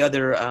saw the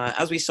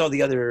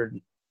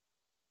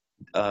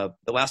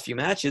last few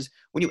matches,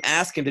 when you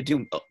ask him to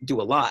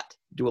do a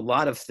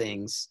lot of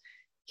things,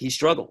 he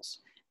struggles.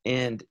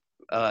 And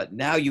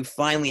now you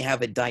finally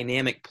have a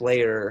dynamic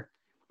player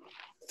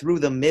through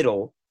the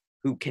middle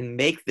who can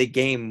make the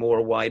game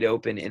more wide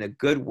open in a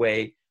good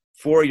way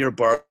for your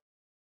Barco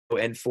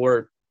and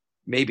for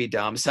maybe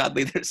Dom.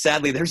 Sadly,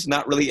 there's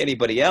not really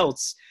anybody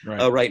else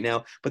right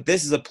now. But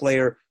this is a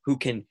player who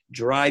can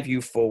drive you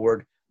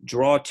forward,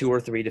 draw 2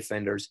 or 3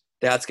 defenders.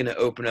 That's going to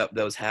open up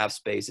those half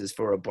spaces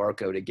for a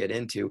Barco to get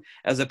into,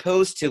 as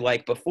opposed to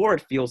like before.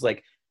 It feels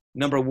like,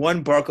 number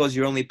one, Barco's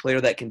your only player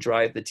that can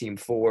drive the team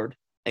forward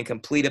and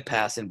complete a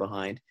pass in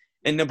behind.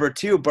 And number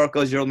 2,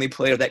 Barco's your only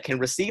player that can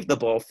receive the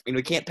ball.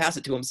 He can't pass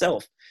it to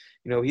himself.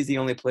 He's the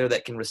only player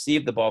that can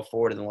receive the ball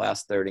forward in the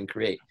last third and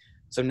create.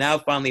 So now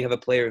finally you have a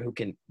player who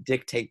can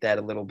dictate that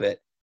a little bit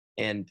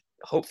and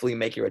hopefully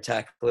make your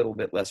attack a little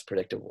bit less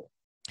predictable.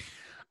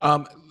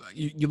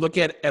 You look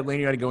at Atlanta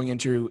United going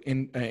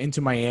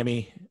into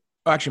Miami.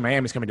 Oh, actually,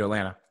 Miami's coming to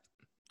Atlanta,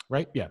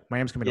 right? Yeah,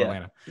 Miami's coming to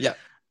Atlanta. Yeah.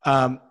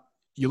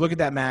 You look at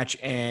that match,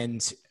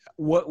 and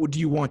what do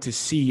you want to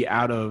see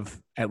out of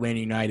Atlanta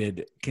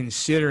United,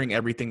 considering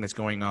everything that's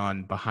going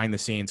on behind the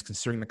scenes,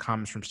 considering the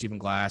comments from Stephen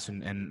Glass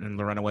and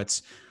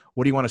Lorenowitz?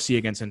 What do you want to see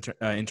against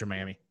Inter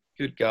Miami?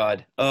 Good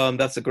God.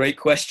 That's a great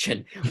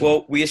question.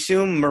 Well, we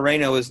assume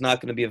Moreno is not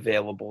going to be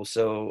available,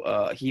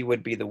 so he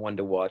would be the one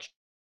to watch.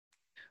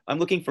 I'm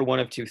looking for one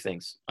of 2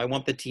 things. I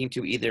want the team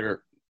to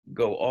either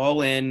go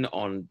all in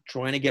on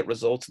trying to get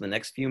results in the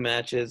next few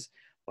matches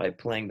by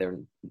playing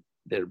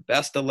their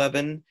best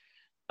 11,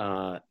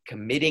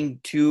 committing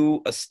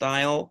to a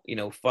style,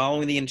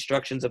 following the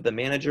instructions of the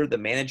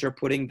manager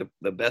putting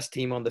the best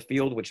team on the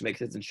field, which makes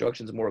his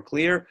instructions more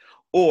clear,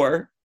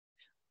 or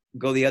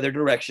go the other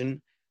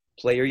direction,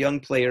 play your young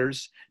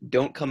players,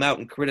 don't come out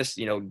and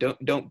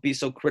don't be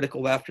so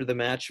critical after the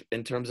match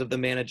in terms of the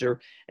manager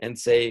and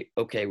say,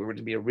 okay, we're going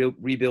to be a real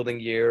rebuilding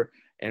year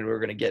and we're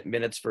going to get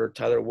minutes for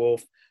Tyler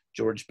Wolff,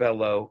 George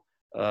Bello,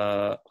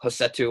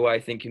 Rossetto, I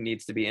think, who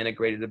needs to be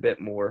integrated a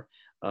bit more.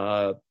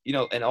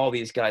 And all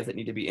these guys that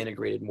need to be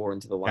integrated more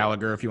into the line.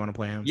 Gallagher, if you want to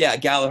play him. Yeah,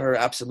 Gallagher,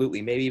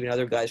 absolutely. Maybe even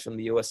other guys from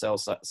the USL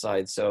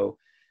side. So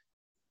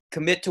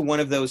commit to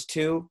one of those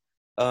 2.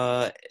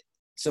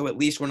 So at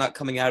least we're not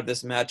coming out of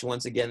this match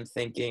once again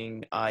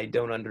thinking, I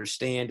don't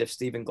understand if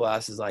Stephen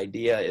Glass's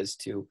idea is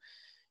to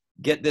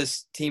get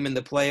this team in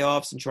the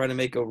playoffs and try to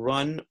make a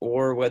run,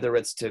 or whether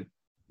it's to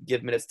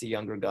give minutes to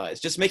younger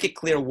guys. Just make it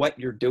clear what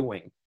you're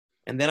doing.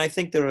 And then I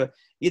think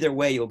either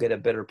way, you'll get a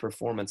better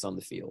performance on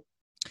the field.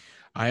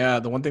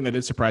 The one thing that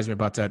did surprise me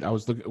about that, I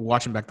was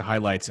watching back the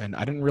highlights, and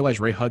I didn't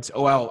realize Ray Hudson.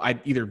 Oh, well, I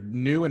either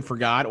knew and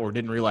forgot or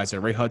didn't realize that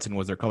Ray Hudson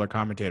was their color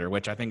commentator,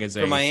 which I think is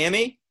for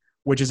Miami,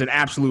 which is an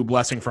absolute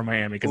blessing for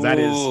Miami, because that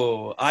is.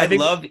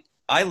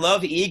 I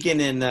love Egan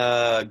and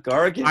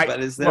Gargan,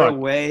 but is there a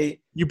way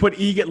you put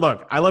Egan?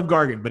 Look, I love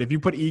Gargan, but if you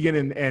put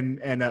Egan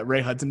and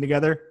Ray Hudson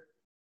together,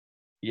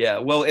 yeah.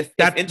 Well,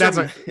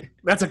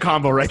 that's a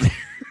combo right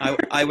there.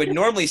 I would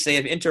normally say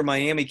if Inter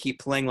Miami keep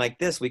playing like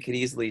this, we could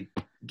easily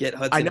get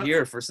Hudson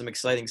here for some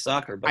exciting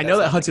soccer. But I know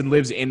that Hudson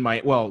lives in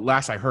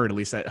last I heard at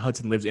least that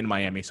Hudson lives in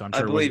Miami, so I'm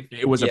sure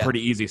it was a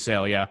pretty easy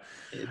sale. Yeah,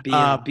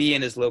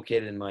 Bean is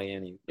located in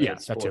Miami. Yeah,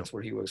 that's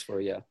where he works for.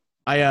 Yeah.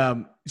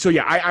 I'm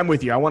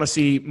with you. I want to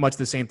see much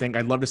the same thing.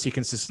 I'd love to see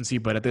consistency,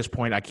 but at this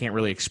point, I can't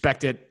really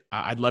expect it.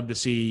 I'd love to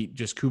see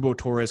just Cubo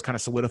Torres kind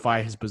of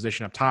solidify his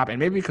position up top, and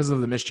maybe because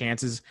of the missed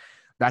chances,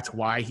 that's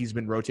why he's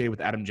been rotated with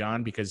Adam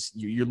John, because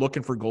you're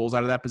looking for goals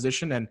out of that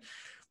position, and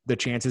the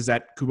chances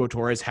that Cubo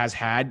Torres has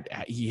had,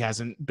 he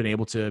hasn't been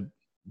able to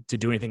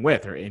do anything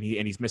with, and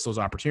he's missed those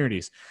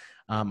opportunities.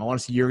 I want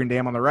to see Jurgen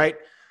Damm on the right.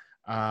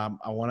 I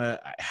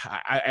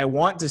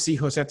want to see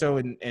Joseto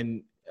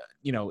and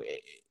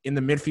in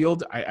the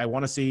midfield. I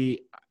want to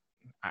see.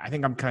 I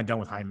think I'm kind of done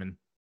with Hyndman.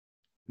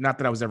 Not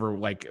that I was ever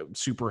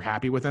super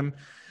happy with him.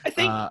 I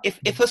think if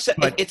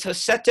it's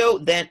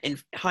Joseto then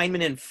and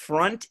Hyndman in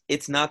front,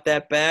 it's not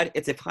that bad.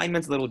 It's if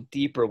Hyndman's a little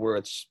deeper where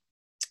it's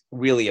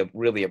really a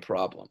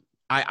problem.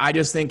 I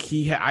just think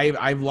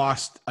I've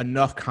lost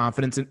enough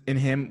confidence in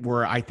him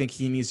where I think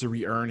he needs to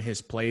re-earn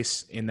his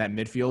place in that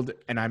midfield,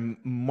 and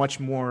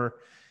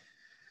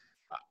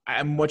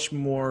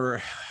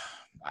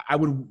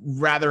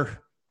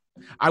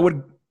I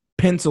would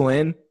pencil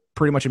in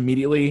pretty much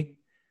immediately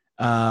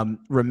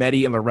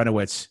Remedi and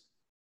Lorenowitz,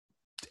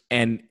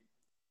 and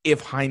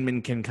if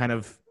Hyndman can kind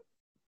of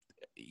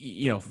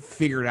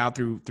figure it out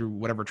through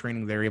whatever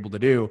training they're able to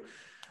do,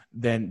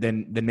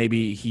 then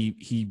maybe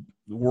he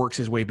works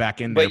his way back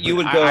in there. But you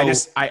would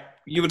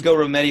go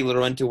Remedi,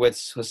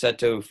 Lorenowitz,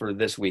 Joseto for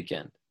this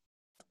weekend.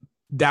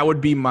 That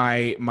would be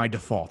my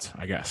default,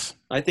 I guess.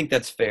 I think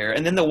that's fair.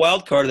 And then the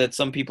wild card that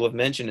some people have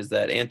mentioned is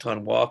that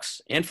Anton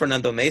Walkes and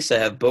Fernando Mesa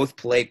have both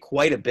played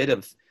quite a bit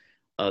of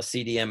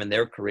CDM in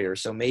their career.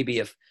 So maybe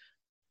if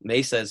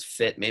Mesa is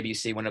fit, maybe you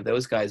see one of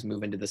those guys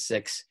move into the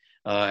 6,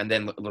 and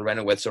then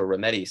Lorenowitz or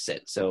Remedi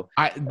sit. So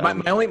my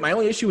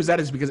only issue with that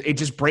is because it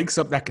just breaks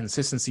up that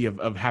consistency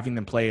of having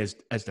them play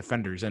as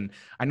defenders. And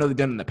I know they've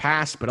done it in the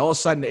past, but all of a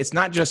sudden it's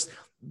not just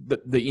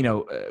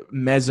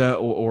Meza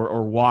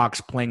or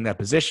Walkes playing that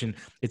position.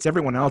 It's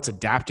everyone else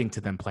adapting to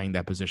them playing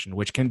that position,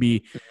 which can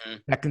be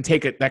that can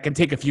take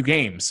a few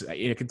games.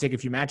 It can take a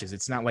few matches.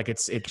 It's not like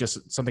it's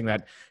just something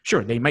that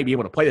sure they might be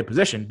able to play the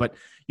position, but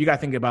you got to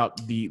think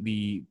about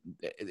the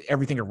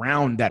everything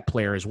around that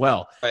player as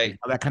well. Right.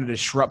 That kind of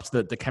disrupts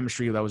the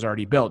chemistry that was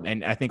already built.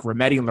 And I think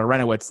Remedi and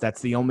Lorenowitz,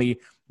 that's the only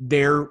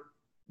their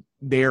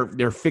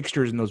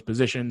fixtures in those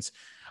positions.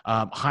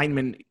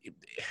 Hyndman,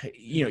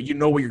 you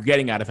know what you're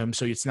getting out of him,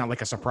 so it's not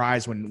like a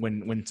surprise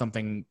when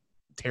something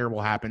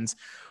terrible happens.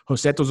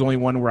 Joseto's the only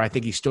one where I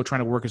think he's still trying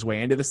to work his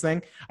way into this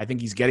thing. I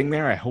think he's getting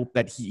there. I hope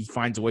that he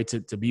finds a way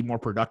to be more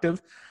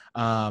productive.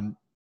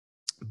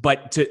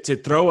 But to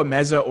throw a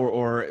Meza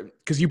or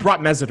because you brought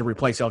Meza to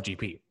replace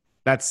LGP,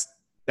 that's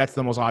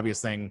the most obvious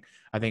thing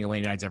I think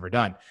Atlanta United's ever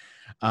done.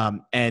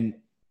 And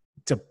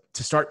to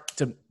start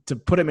to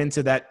put him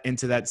into that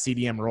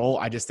CDM role,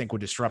 I just think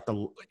would disrupt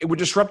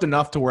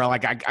enough to where I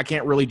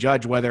can't really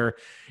judge whether,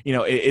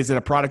 is it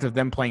a product of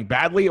them playing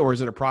badly or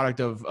is it a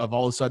product of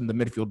all of a sudden the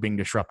midfield being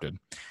disrupted?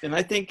 And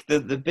I think the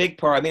big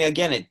part, I mean,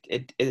 again,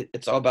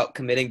 it's all about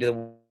committing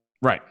to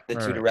the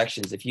two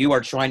directions. If you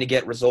are trying to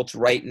get results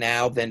right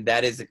now, then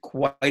that is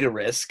quite a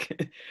risk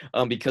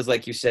because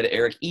like you said,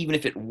 Eric, even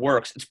if it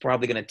works, it's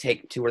probably going to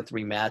take 2 or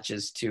 3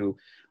 matches to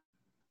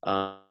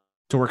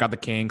work out the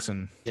kinks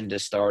and to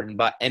start.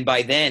 And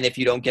by then, if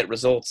you don't get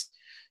results,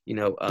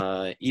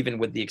 even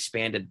with the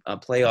expanded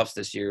playoffs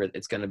this year,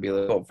 it's going to be a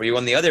little for you.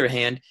 On the other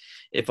hand,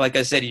 if, like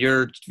I said,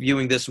 you're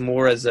viewing this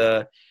more as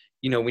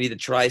we need to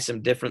try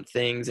some different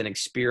things and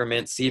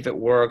experiment, see if it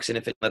works. And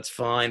if that's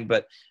fine,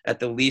 but at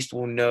the least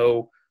we'll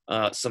know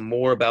some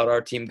more about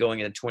our team going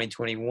into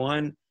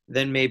 2021.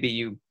 Then maybe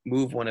you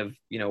move one of,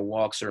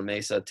 Walkes or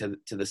Mesa to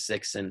the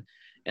 6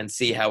 and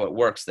see how it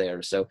works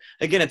there. So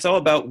again, it's all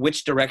about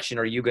which direction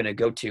are you going to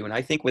go to. And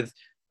I think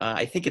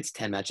I think it's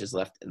 10 matches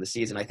left in the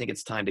season. I think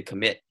it's time to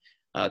commit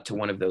to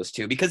one of those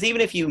two, because even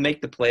if you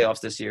make the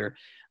playoffs this year,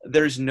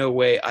 there's no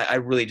way, I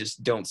really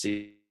just don't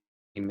see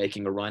him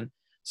making a run.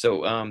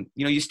 So,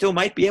 you still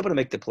might be able to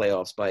make the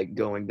playoffs by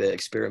going the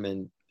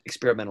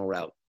experimental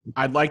route.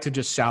 I'd like to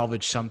just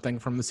salvage something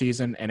from the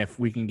season. And if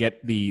we can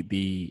get the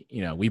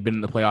we've been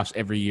in the playoffs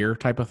every year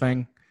type of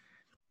thing,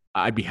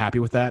 I'd be happy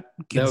with that.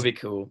 That would be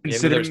cool. Maybe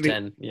there's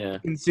 10, yeah.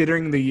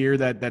 Considering the year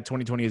that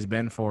 2020 has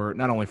been for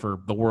not only for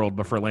the world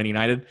but for Atlanta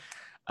United,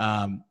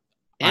 and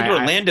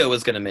Orlando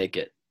is going to make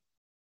it.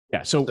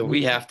 Yeah, so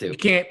we have to.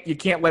 You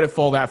can't let it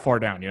fall that far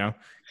down.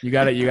 You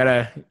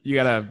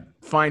gotta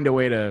find a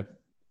way to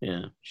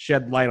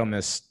shed light on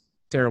this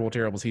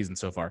terrible season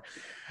so far.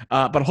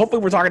 But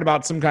hopefully, we're talking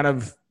about some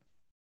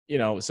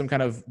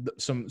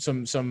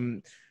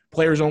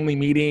players only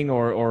meeting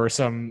or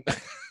some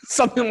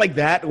something like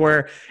that,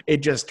 where it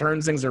just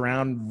turns things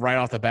around right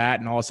off the bat.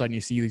 And all of a sudden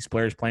you see these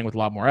players playing with a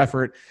lot more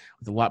effort,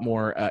 with a lot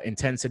more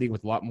intensity,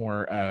 with a lot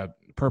more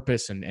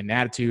purpose and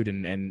attitude,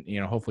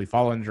 and hopefully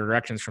following the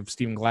directions from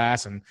Stephen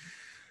Glass and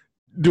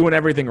doing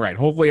everything right.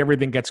 Hopefully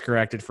everything gets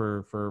corrected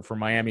for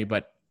Miami,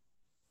 but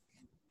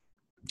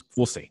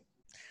we'll see.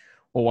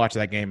 We'll watch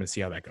that game and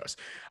see how that goes.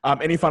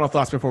 Any final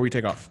thoughts before we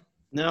take off?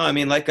 No, I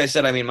mean, like I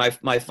said, I mean,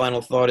 my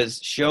final thought is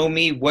show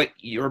me what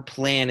your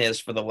plan is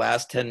for the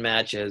last 10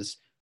 matches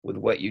with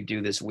what you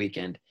do this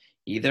weekend.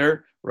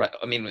 Either, right?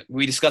 I mean,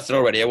 we discussed it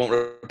already. I won't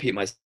repeat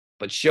myself,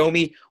 but show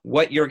me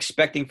what you're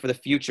expecting for the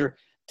future.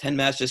 10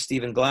 matches,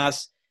 Stephen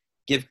Glass.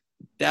 Give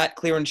that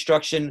clear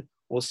instruction.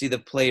 We'll see the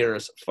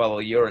players follow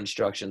your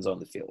instructions on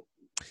the field.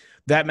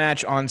 That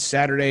match on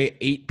Saturday,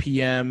 8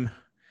 p.m.,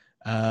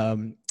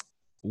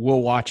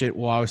 we'll watch it.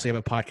 We'll obviously have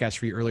a podcast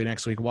for you early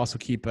next week. We'll also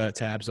keep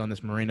tabs on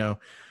this Moreno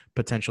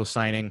potential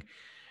signing.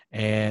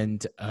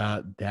 And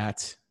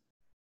that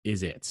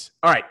is it.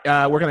 All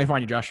right. Where can they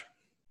find you, Josh?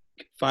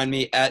 Find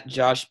me at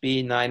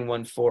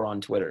JoshB914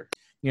 on Twitter.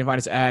 You can find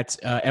us at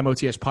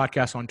MOTS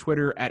Podcast on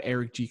Twitter, at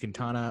Eric G.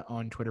 Quintana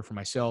on Twitter for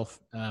myself.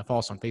 Follow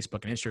us on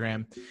Facebook and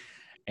Instagram.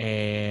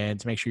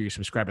 And make sure you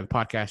subscribe to the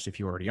podcast if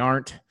you already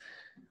aren't.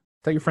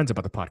 Tell your friends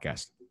about the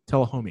podcast.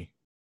 Tell a homie.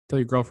 Tell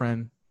your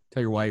girlfriend.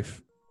 Tell your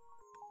wife.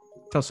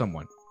 Tell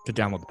someone to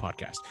download the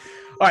podcast.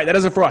 All right, that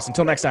does it for us.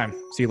 Until next time,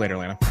 see you later,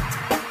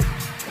 Atlanta.